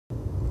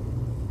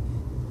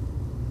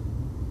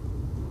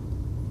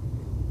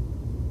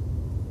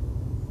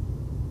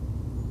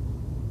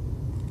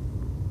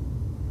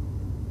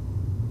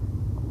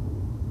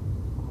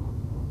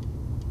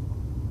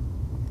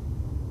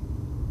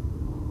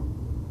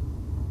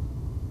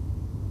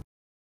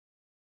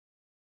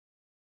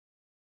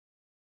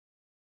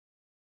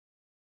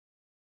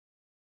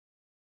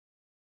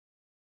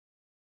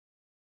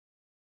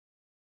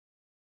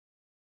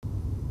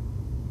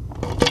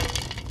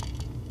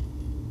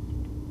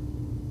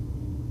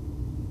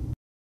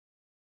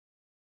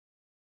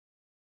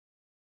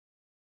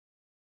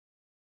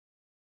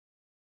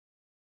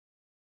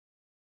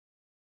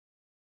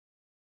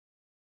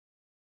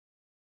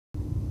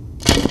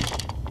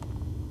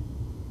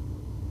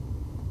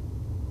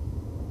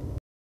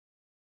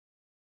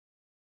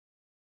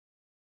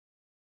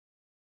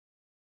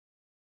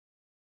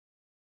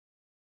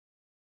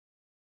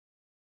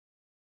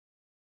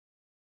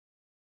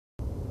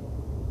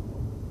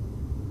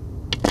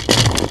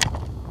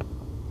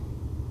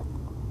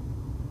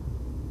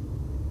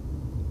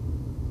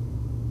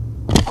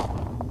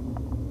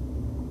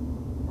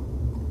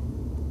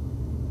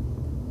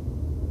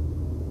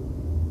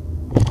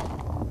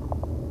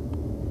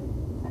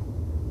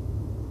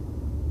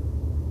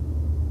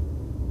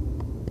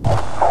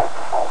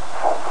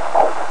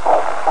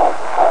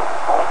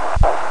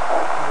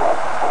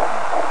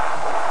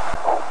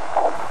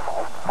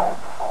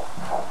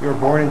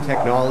born in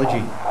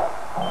technology.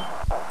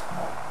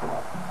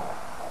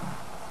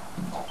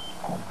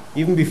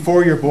 Even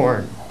before you're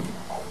born,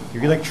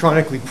 you're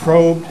electronically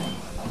probed,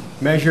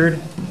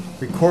 measured,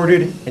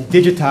 recorded, and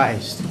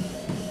digitized.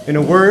 In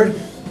a word,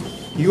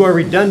 you are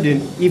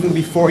redundant even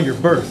before your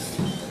birth.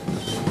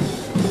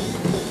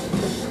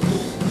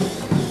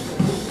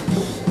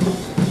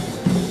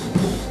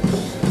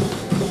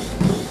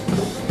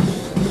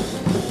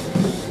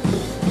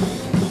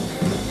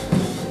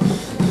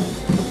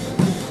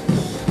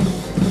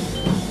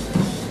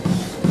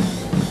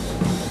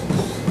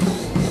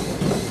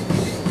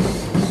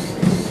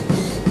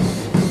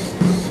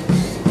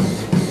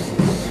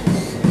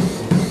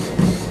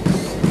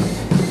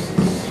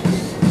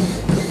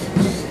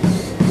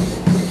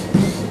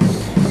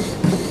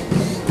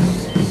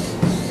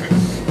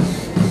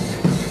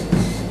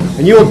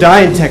 And you will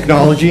die in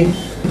technology,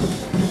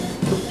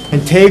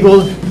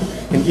 entangled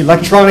in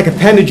electronic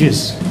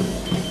appendages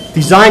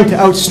designed to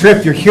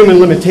outstrip your human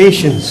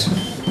limitations.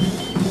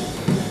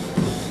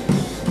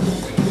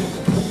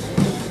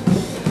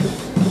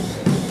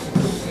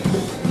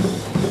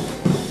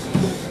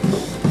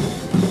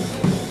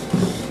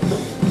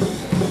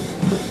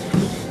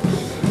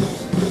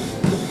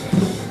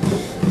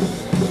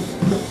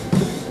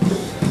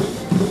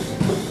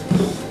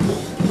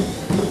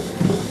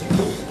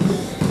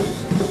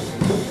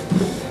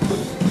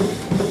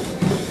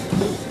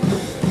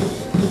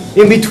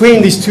 In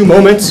between these two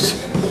moments,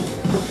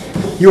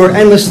 you are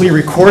endlessly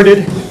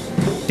recorded,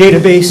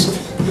 databased,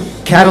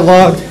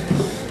 cataloged,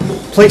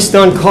 placed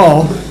on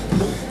call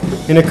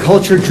in a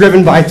culture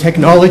driven by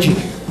technology.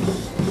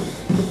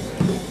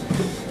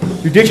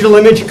 Your digital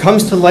image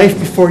comes to life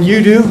before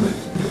you do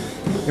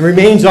and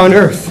remains on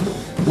Earth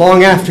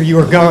long after you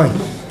are gone.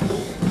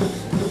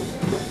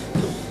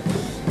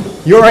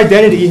 Your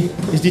identity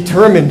is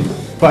determined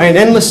by an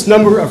endless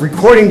number of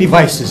recording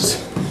devices,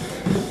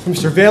 from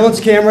surveillance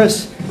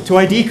cameras to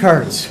ID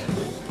cards.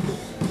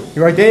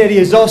 Your identity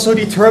is also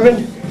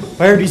determined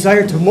by your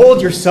desire to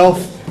mold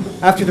yourself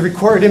after the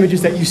recorded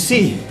images that you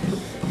see.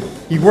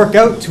 You work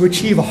out to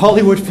achieve a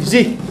Hollywood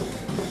physique.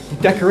 You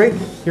decorate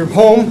your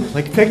home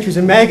like pictures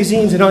in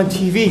magazines and on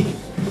TV.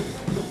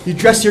 You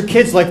dress your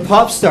kids like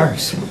pop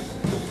stars.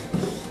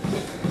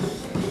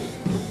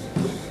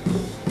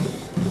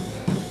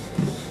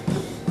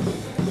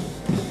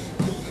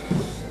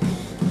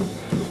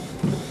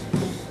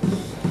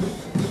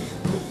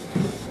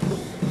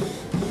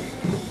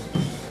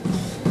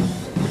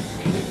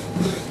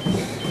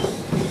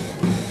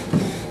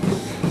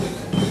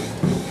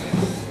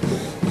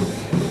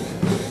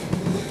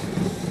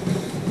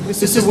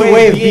 This is the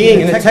way of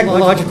being in a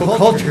technological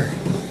culture,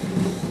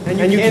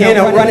 and you can't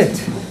outrun it.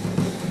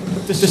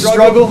 The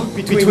struggle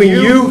between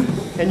you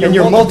and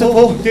your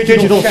multiple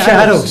digital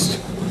shadows.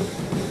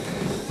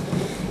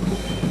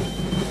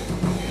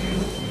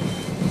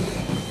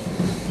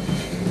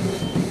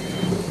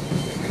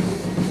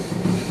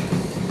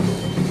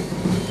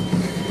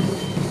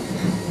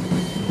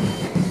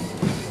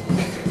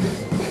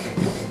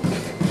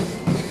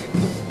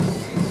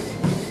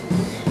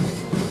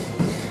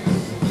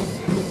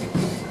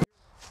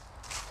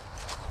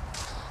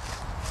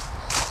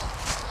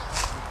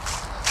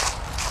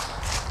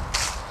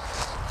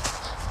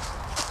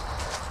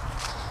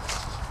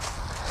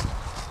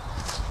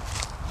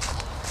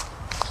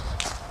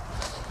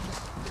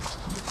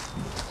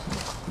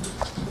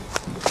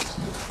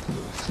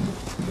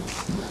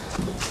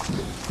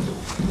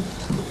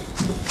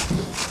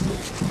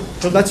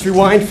 So let's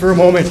rewind for a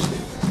moment.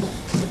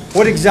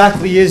 What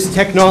exactly is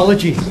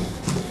technology?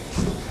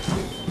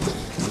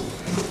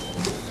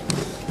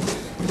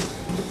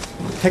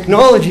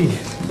 Technology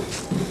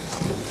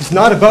is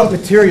not about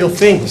material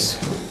things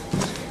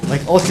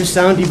like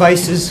ultrasound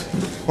devices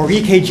or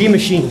EKG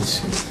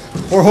machines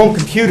or home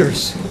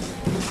computers.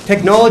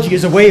 Technology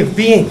is a way of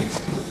being.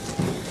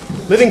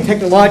 Living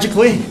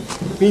technologically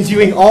means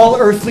viewing all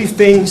earthly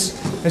things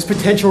as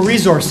potential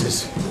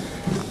resources.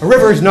 A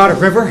river is not a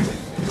river,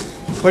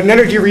 but an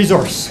energy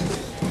resource.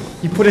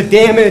 You put a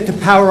dam in it to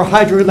power a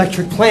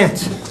hydroelectric plant.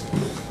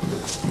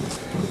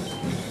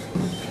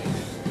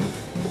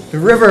 The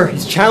river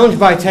is challenged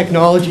by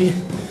technology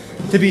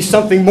to be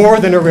something more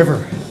than a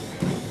river,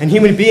 and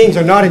human beings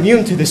are not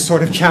immune to this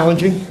sort of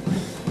challenging.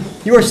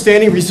 You are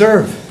standing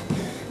reserve,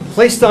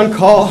 placed on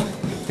call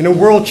in a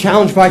world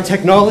challenged by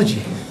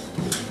technology.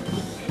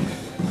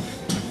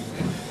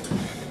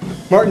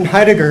 Martin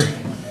Heidegger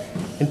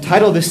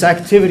entitled this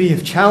activity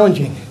of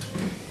challenging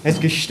as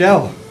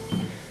Gestell,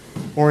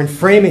 or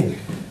enframing.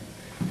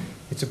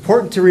 It's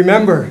important to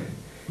remember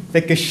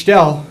that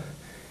Gestell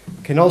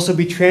can also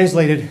be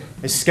translated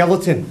as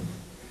skeleton.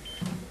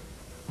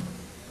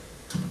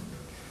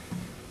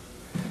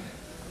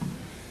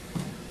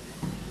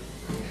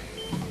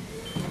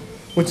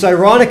 What's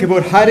ironic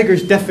about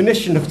Heidegger's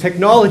definition of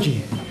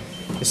technology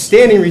as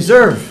standing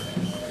reserve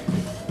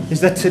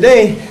is that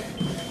today,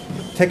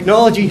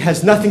 technology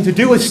has nothing to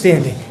do with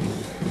standing.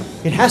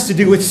 It has to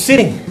do with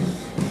sitting.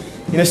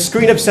 In a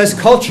screen-obsessed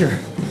culture,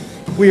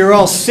 we are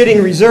all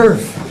sitting reserve.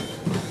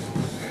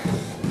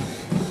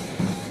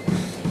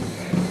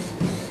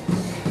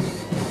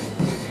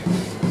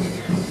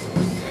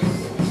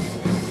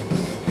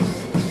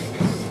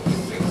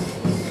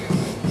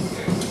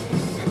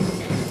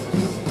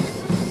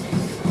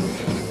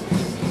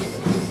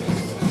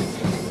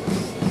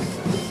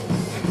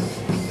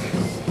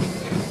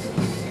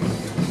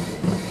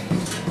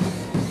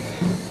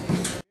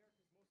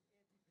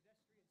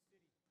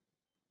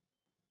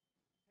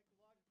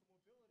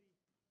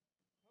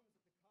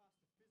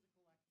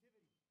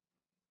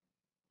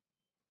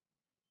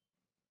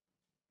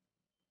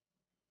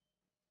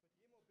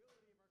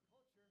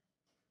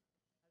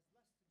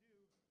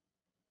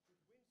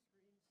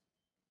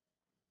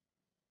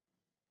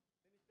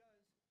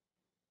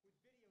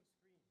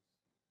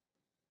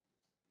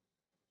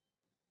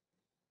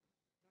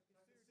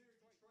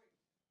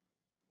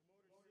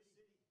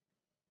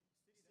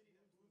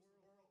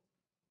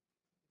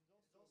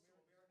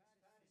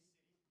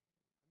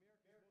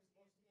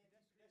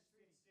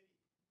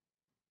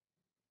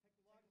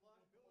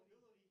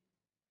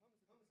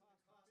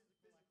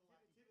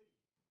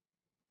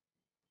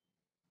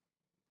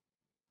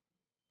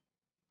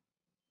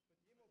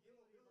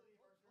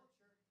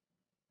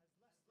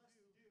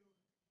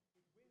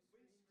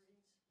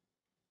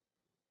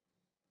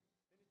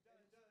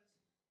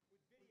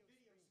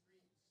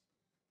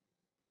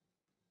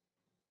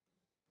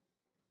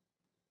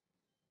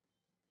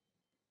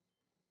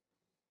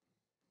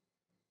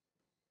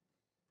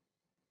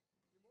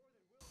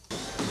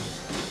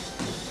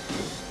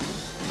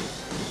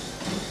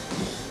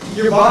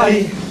 Your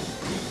body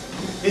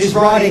is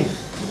rotting,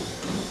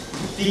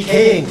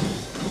 decaying,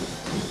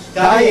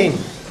 dying,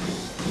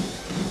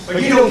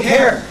 but you don't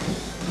care.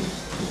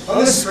 On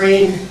the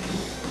screen,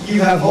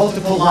 you have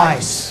multiple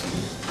lives.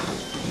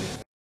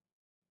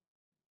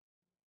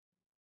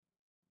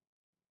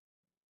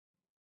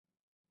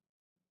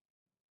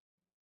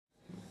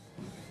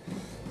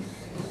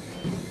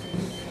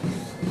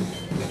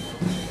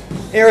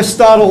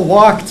 Aristotle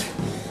walked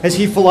as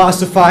he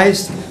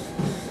philosophized,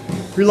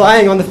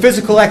 relying on the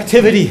physical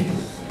activity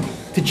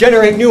to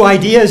generate new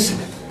ideas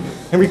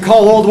and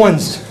recall old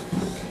ones.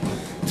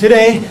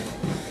 Today,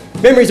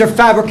 memories are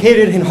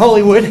fabricated in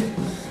Hollywood.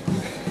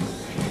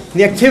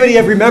 The activity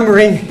of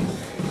remembering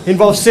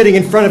involves sitting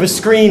in front of a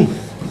screen.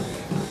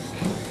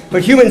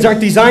 But humans aren't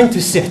designed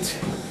to sit.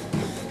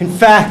 In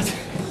fact,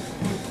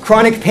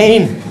 chronic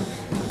pain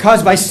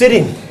caused by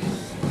sitting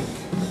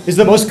is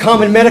the most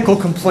common medical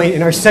complaint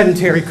in our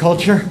sedentary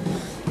culture.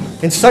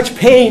 And such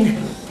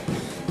pain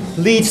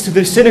leads to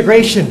the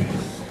disintegration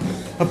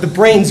of the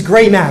brain's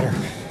gray matter.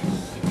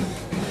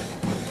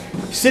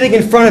 Sitting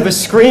in front of a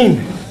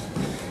screen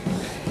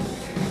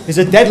is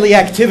a deadly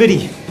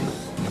activity.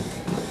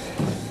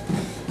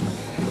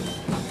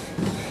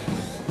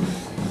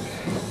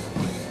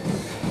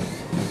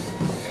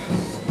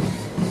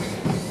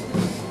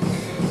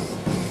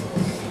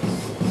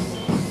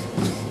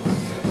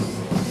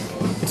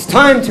 It's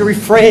time to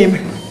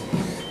reframe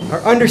our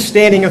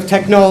understanding of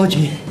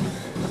technology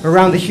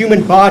around the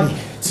human body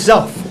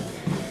itself,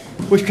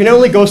 which can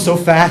only go so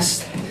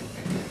fast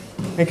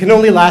and can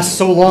only last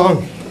so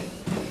long.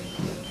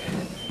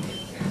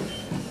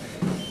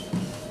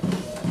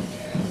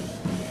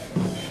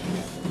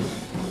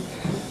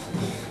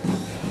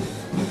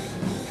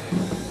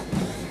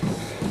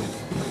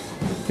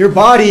 Your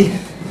body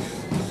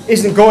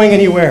isn't going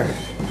anywhere.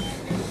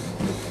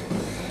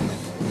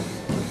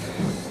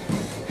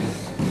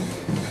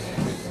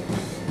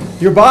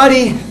 Your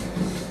body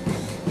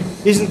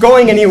isn't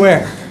going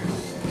anywhere.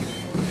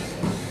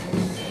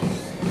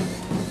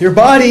 Your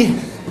body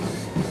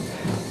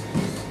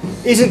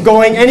isn't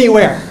going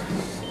anywhere.